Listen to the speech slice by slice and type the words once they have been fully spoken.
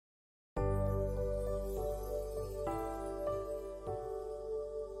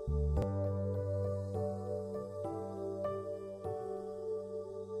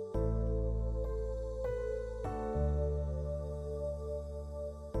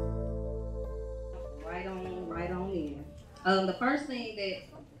The first thing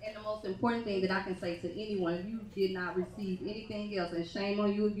and the most important thing that I can say to anyone, if you did not receive anything else, and shame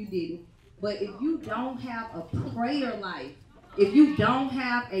on you if you didn't, but if you don't have a prayer life, if you don't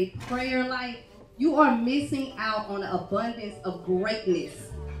have a prayer life, you are missing out on an abundance of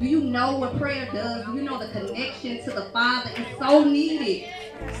greatness. Do you know what prayer does? Do you know the connection to the Father is so needed?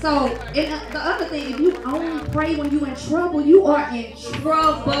 So, and the other thing, if you only pray when you're in trouble, you are in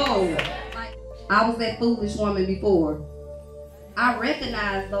trouble. Like, I was that foolish woman before. I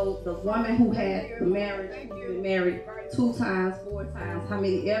recognize though the woman who had the marriage, who's been married 2 times, 4 times, how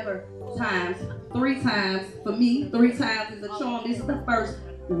many ever times, 3 times. For me, 3 times is a charm. This is the first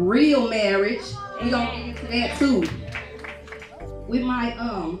real marriage. We're gonna get into that too. With my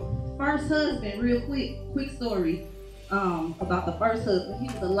first husband, real quick story about the first husband. He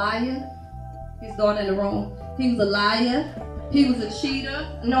was a liar. His daughter in the room. He was a liar. He was a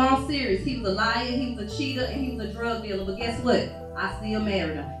cheater. No, I'm serious. He was a liar, he was a cheater, and he was a drug dealer. But guess what? I still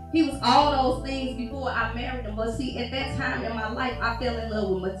married him. He was all those things before I married him. But see, at that time in my life, I fell in love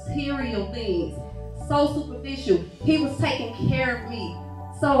with material things. So superficial. He was taking care of me.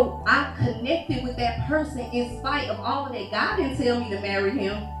 So I connected with that person in spite of all of that. God didn't tell me to marry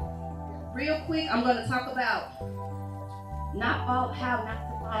him. Real quick, I'm going to talk about how not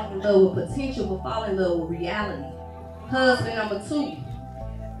to fall in love with potential, but fall in love with reality. Husband number 2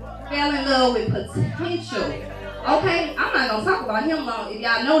 fell in love with potential. Okay, I'm not gonna talk about him long. If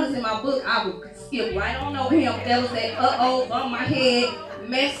y'all notice in my book, I would skip right on over him. That was that on my head,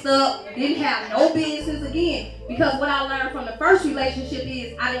 messed up, didn't have no business again. Because what I learned from the first relationship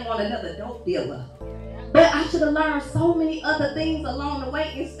is I didn't want another dope dealer. But I should have learned so many other things along the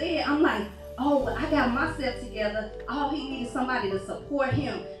way. Instead, I'm like, oh, but I got myself together. All he needed somebody to support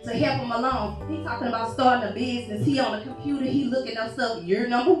him, to help him along. He talking about starting a business. He on the computer. He looking up stuff. You're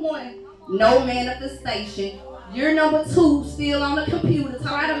number 1, no manifestation. You're number 2, still on the computer.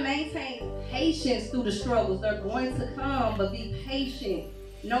 Try to maintain patience through the struggles. They're going to come, but be patient.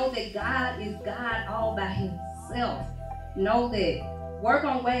 Know that God is God all by himself. Know that. Work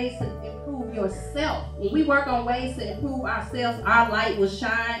on ways to improve yourself. When we work on ways to improve ourselves, our light will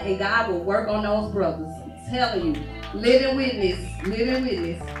shine and God will work on those brothers. I'm telling you. Living witness. Living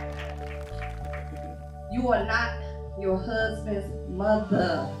witness. You are not your husband's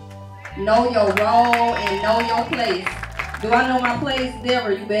mother. Know your role and know your place. Do I know my place?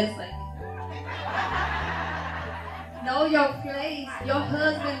 Deborah, you better say it. Know your place. Your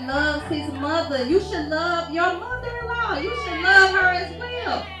husband loves his mother. You should love your mother-in-law. You should love her as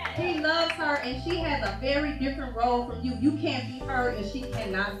well. He loves her and she has a very different role from you. You can't be her and she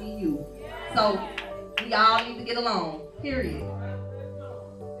cannot be you. So we all need to get along. Period.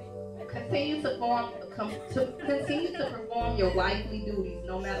 Continue to perform your wifely duties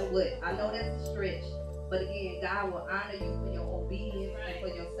no matter what. I know that's a stretch, but again, God will honor you for your obedience and for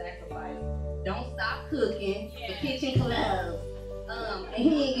your sacrifice. Don't stop cooking the kitchen club. And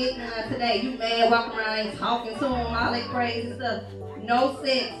he ain't getting none today. You mad, walking around and talking to him, all that crazy stuff. No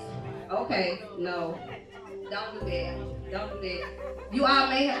sex. Okay, no. Don't do that. Don't do that. You all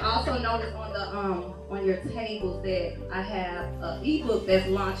may have also noticed on the on your tables that I have an ebook that's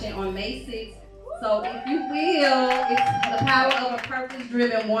launching on May 6th. So if you will, it's The Power of a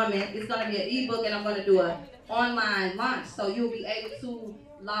Purpose-Driven Woman. It's going to be an ebook and I'm going to do an online launch. So you'll be able to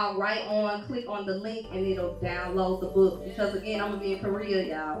log right on, click on the link, and it'll download the book. Because again, I'm going to be in Korea,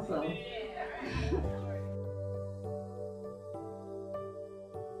 y'all. So.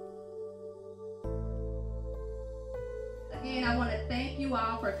 Again, I want to thank you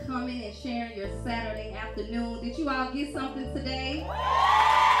all for coming and sharing your Saturday afternoon. Did you all get something today?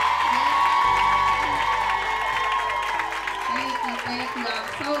 Thank you. I'm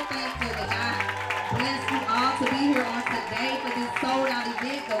so thankful that God bless you all to be here on today for this sold out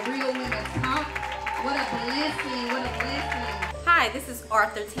event, the Real Women Talk. What a blessing, what a blessing. Hi, this is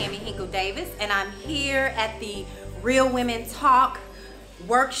Arthur Tammy Hinkle Davis, and I'm here at the Real Women Talk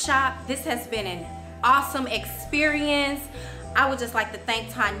workshop. This has been an awesome experience. I would just like to thank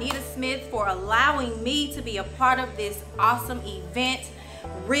Tonita Smith for allowing me to be a part of this awesome event.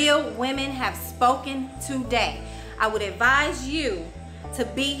 Real women have spoken today. I would advise you to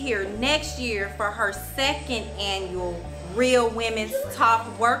be here next year for her 2nd annual Real Women's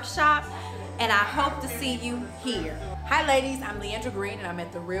Talk workshop, and I hope to see you here. Hi ladies, I'm Leandra Green and I'm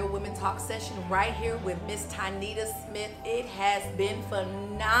at the Real Women Talk session right here with Miss Tonita Smith. It has been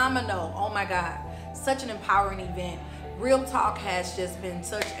phenomenal. Oh my God, such an empowering event. Real Talk has just been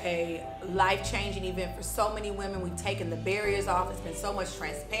such a life-changing event for so many women. We've taken the barriers off. It's been so much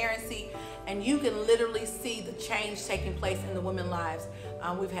transparency and you can literally see the change taking place in the women's lives.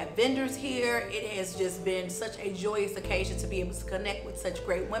 We've had vendors here. It has just been such a joyous occasion to be able to connect with such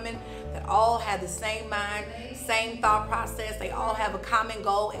great women that all have the same mind, same thought process. They all have a common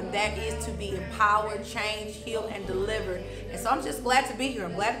goal, and that is to be empowered, changed, healed, and delivered. And so I'm just glad to be here.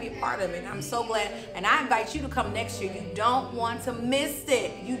 I'm glad to be a part of it. I'm so glad. And I invite you to come next year. You don't want to miss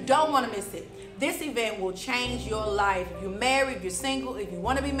it. You don't want to miss it. This event will change your life. If you're married, if you're single, if you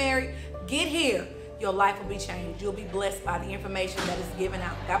want to be married, get here. Your life will be changed. You'll be blessed by the information that is given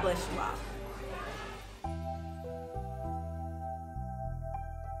out. God bless you all.